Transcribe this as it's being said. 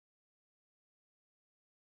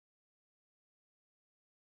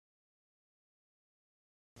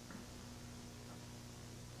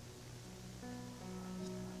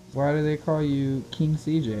Why do they call you King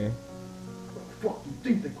CJ? What the fuck you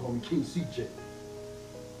think they call me King CJ?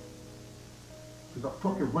 Because I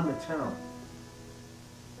fucking run the town.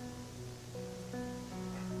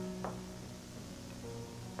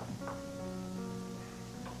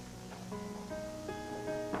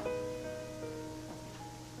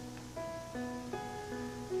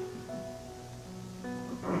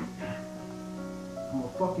 I'm a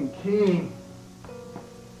fucking king.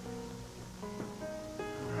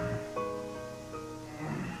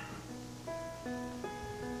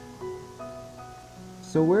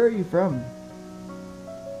 So where are you from?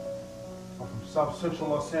 I'm from South Central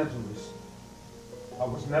Los Angeles. I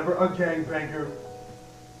was never a gangbanger.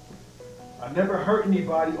 I never hurt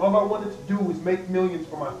anybody. All I wanted to do was make millions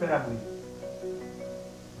for my family.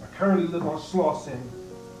 I currently live on Slauson.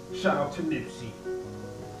 Shout out to Nipsey.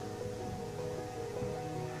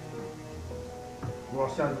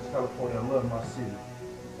 Los Angeles, California. I love my city.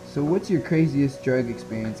 So what's your craziest drug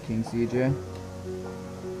experience, King CJ?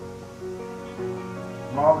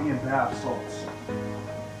 Molly and bath salts.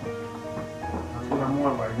 That's what I'm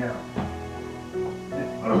on right now.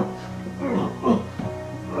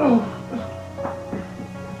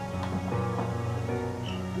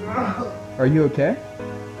 Are you okay?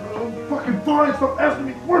 I'm fucking fine. Stop asking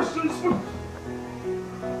me questions.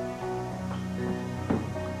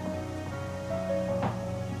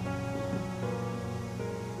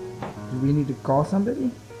 Do we need to call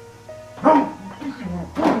somebody?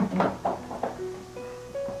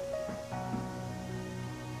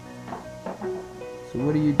 So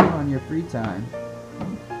what do you do on your free time?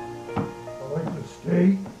 I like to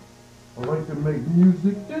skate. I like to make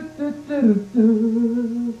music.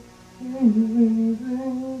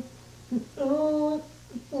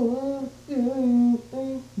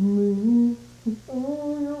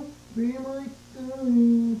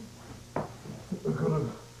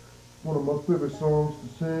 One of my favorite songs to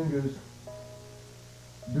sing is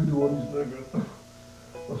Doo-Doo on these niggas.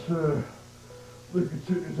 I said, look at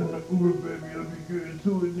chickens in the Uber, baby, I be getting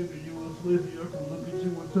to it, nigga, you a slazy, I can look at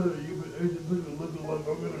you and tell you, been agent looking like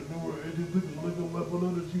I'm in a newer agent looking like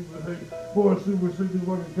another cheaper, hey, boy, super sick, just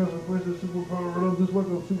like a concentration, superpower, and I'm just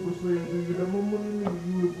like a super saiyan, do you have my money, nigga,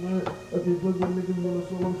 you a plan, I can't plug my niggas when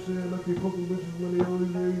that's all I'm saying, I can't fuck with bitches when they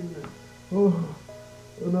always hating it, oh,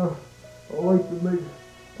 and I like to make,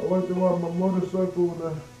 I like to ride my motorcycle, and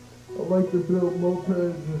I like to build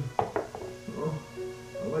mopeds, and,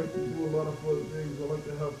 I like to do a lot of fun things. I like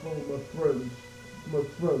to have fun with my friends. My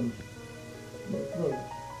friends.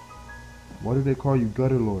 Why do they call you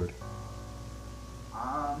Gutt3rLord?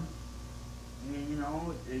 You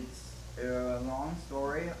know, it's a long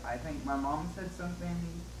story. I think my mom said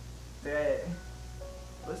something that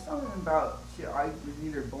was something about I was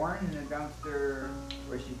either born in a dumpster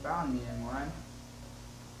or she found me in one.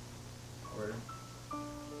 Or I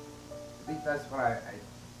think that's what I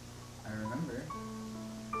remember.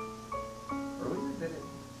 Or was it that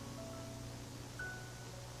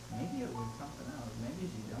maybe it was something else. Maybe it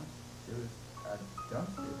was a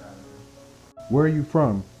dumpster out Where are you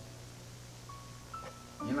from?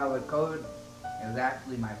 of it. You know, the code, it was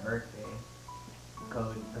actually my birthday. The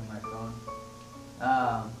code from my phone.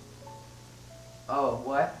 Oh,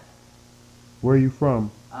 what? Where are you from?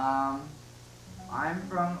 I'm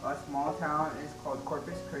from a small town. It's called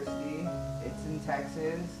Corpus Christi. It's in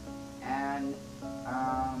Texas. And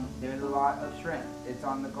there's a lot of shrimp. It's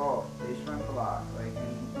on the Gulf. They shrimp a lot, like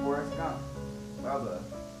in Forrest Gump, Bubba.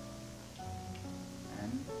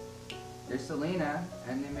 And there's Selena,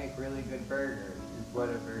 and they make really good burgers. It's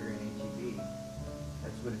Whataburger and H-E-B.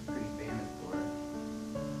 That's what it's pretty famous for.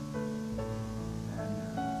 And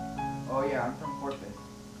oh yeah, I'm from Corpus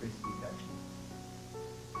Christi, Texas.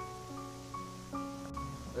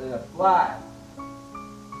 There's a fly.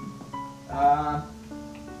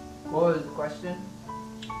 What was the question?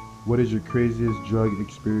 What is your craziest drug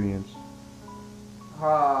experience?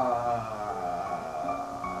 Are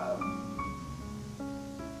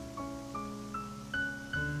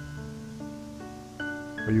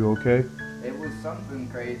you okay? It was something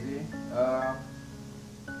crazy. I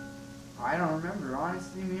don't remember.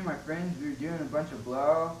 Honestly, me and my friends, we were doing a bunch of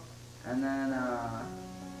blow, and then,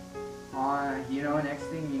 next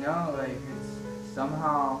thing you know, like, it's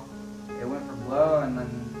somehow, it went for blow, and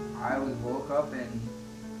then I woke up, and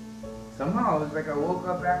somehow it was like I woke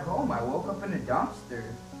up back home. I woke up in a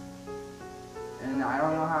dumpster. And I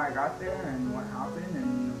don't know how I got there and what happened,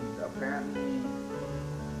 and apparently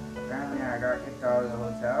I got kicked out of the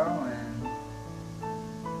hotel, and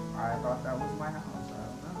I thought that was my house. I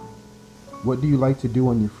don't know. What do you like to do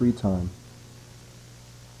on your free time?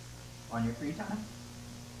 On your free time?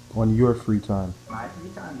 On your free time. My free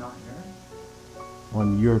time, not yours.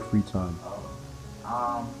 On your free time.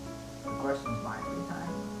 Oh. The question's my free time?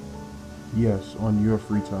 Yes, on your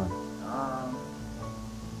free time. I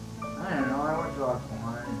don't know, I watch a lot of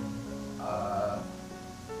porn.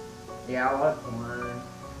 Yeah, a lot of porn.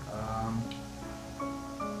 I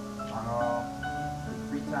don't know,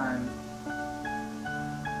 free time.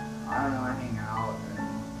 I don't know, I hang out and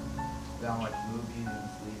then I watch movies and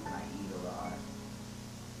sleep and I eat a lot.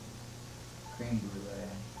 Cream brulee.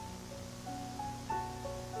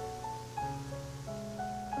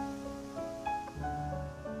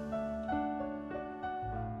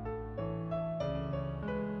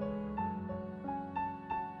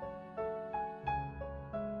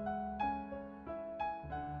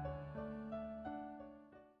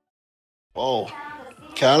 Oh,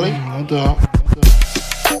 Cali? No doubt.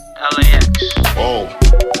 LAX. Oh,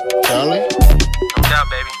 Cali? No doubt,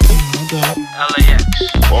 baby. No doubt. LAX.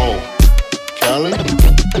 Oh, Cali?